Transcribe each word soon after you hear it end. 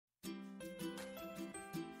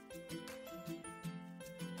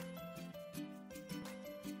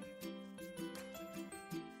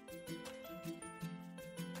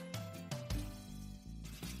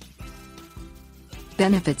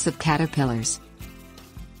Benefits of caterpillars.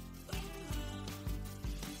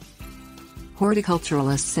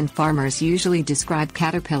 Horticulturalists and farmers usually describe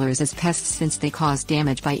caterpillars as pests since they cause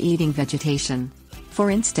damage by eating vegetation. For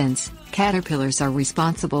instance, caterpillars are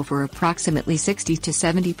responsible for approximately 60 to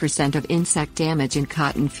 70% of insect damage in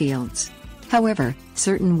cotton fields. However,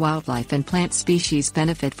 certain wildlife and plant species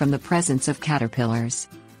benefit from the presence of caterpillars.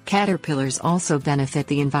 Caterpillars also benefit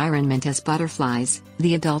the environment as butterflies,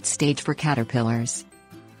 the adult stage for caterpillars.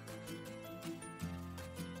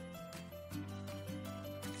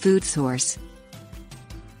 Food source.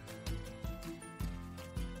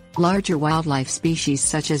 Larger wildlife species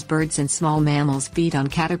such as birds and small mammals feed on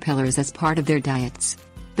caterpillars as part of their diets.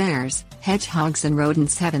 Bears, hedgehogs and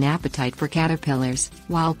rodents have an appetite for caterpillars,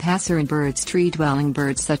 while passerine birds, tree-dwelling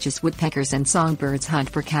birds such as woodpeckers and songbirds hunt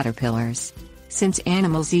for caterpillars. Since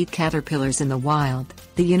animals eat caterpillars in the wild,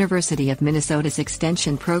 the University of Minnesota's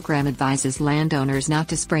Extension program advises landowners not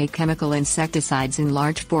to spray chemical insecticides in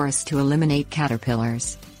large forests to eliminate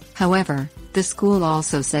caterpillars. However, the school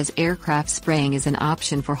also says aircraft spraying is an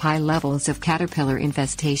option for high levels of caterpillar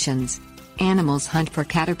infestations. Animals hunt for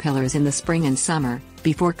caterpillars in the spring and summer,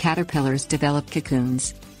 before caterpillars develop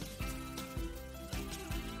cocoons.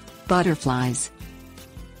 Butterflies.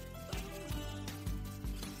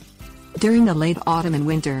 During the late autumn and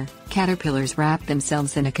winter, caterpillars wrap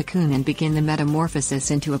themselves in a cocoon and begin the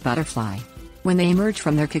metamorphosis into a butterfly. When they emerge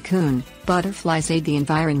from their cocoon, butterflies aid the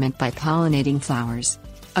environment by pollinating flowers.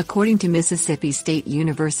 According to Mississippi State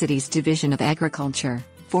University's Division of Agriculture,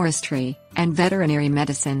 Forestry, and Veterinary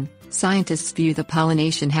Medicine, scientists view the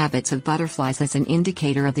pollination habits of butterflies as an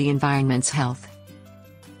indicator of the environment's health.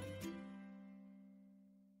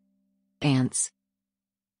 Ants.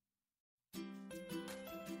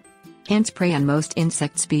 Ants prey on most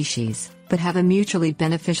insect species, but have a mutually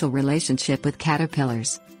beneficial relationship with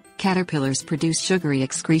caterpillars. Caterpillars produce sugary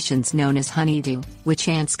excretions known as honeydew, which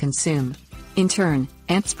ants consume. In turn,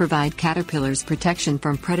 ants provide caterpillars protection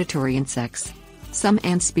from predatory insects. Some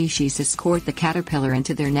ant species escort the caterpillar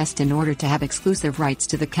into their nest in order to have exclusive rights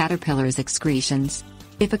to the caterpillar's excretions.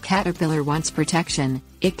 If a caterpillar wants protection,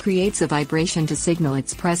 it creates a vibration to signal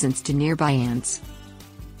its presence to nearby ants.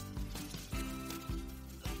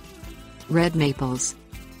 Red maples.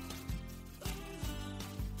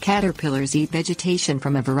 Caterpillars eat vegetation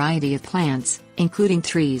from a variety of plants, including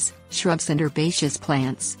trees, shrubs and herbaceous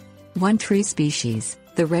plants. One tree species,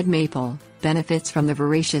 the red maple, benefits from the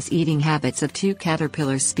voracious eating habits of two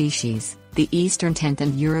caterpillar species, the eastern tent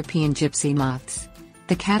and European gypsy moths.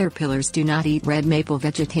 The caterpillars do not eat red maple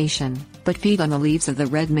vegetation, but feed on the leaves of the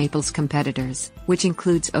red maple's competitors, which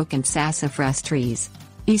includes oak and sassafras trees.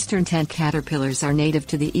 Eastern tent caterpillars are native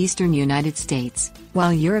to the eastern United States,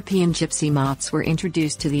 while European gypsy moths were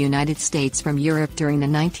introduced to the United States from Europe during the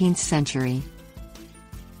 19th century.